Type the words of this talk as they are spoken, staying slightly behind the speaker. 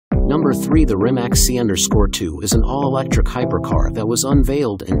Number 3. The Rimac C_2 is an all-electric hypercar that was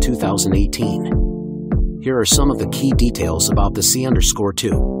unveiled in 2018. Here are some of the key details about the C_2.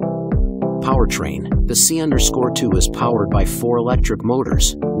 Powertrain. The C_2 is powered by 4 electric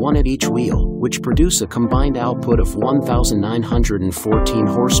motors, one at each wheel, which produce a combined output of 1,914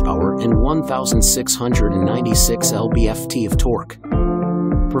 horsepower and 1,696 lb-ft of torque.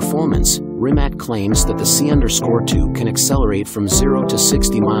 Performance. Rimac claims that the C_2 can accelerate from 0 to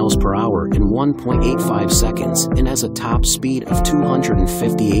 60 miles per hour in 1.85 seconds and has a top speed of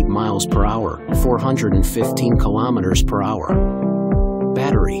 258 miles per hour, 415 kilometers per hour.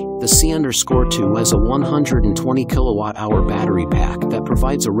 Battery. The C_2 has a 120 kilowatt-hour battery pack that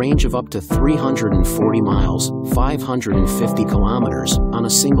provides a range of up to 340 miles, 550 kilometers, on a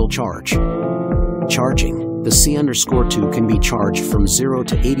single charge. Charging. The C_2 can be charged from 0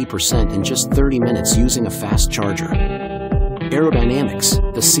 to 80% in just 30 minutes using a fast charger. Aerodynamics.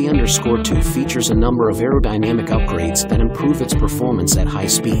 The C_2 features a number of aerodynamic upgrades that improve its performance at high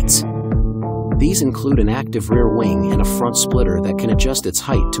speeds. These include an active rear wing and a front splitter that can adjust its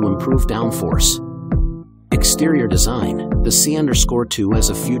height to improve downforce. Exterior design. The C_2 has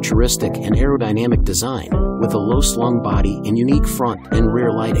a futuristic and aerodynamic design, with a low-slung body and unique front and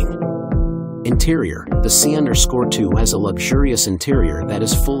rear lighting. Interior. The C_2 has a luxurious interior that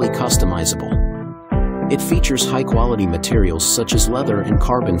is fully customizable. It features high-quality materials such as leather and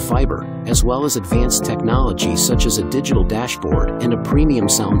carbon fiber, as well as advanced technology such as a digital dashboard and a premium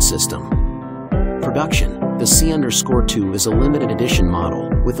sound system. Production. The C_2 is a limited edition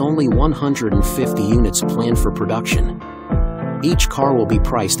model, with only 150 units planned for production. Each car will be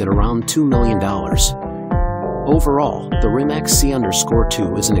priced at around $2 million. Overall, the Rimac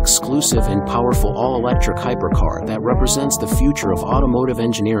C_2 is an exclusive and powerful all-electric hypercar that represents the future of automotive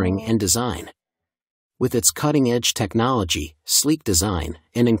engineering and design. With its cutting-edge technology, sleek design,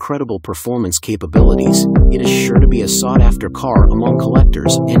 and incredible performance capabilities, it is sure to be a sought-after car among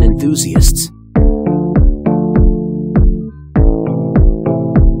collectors and enthusiasts.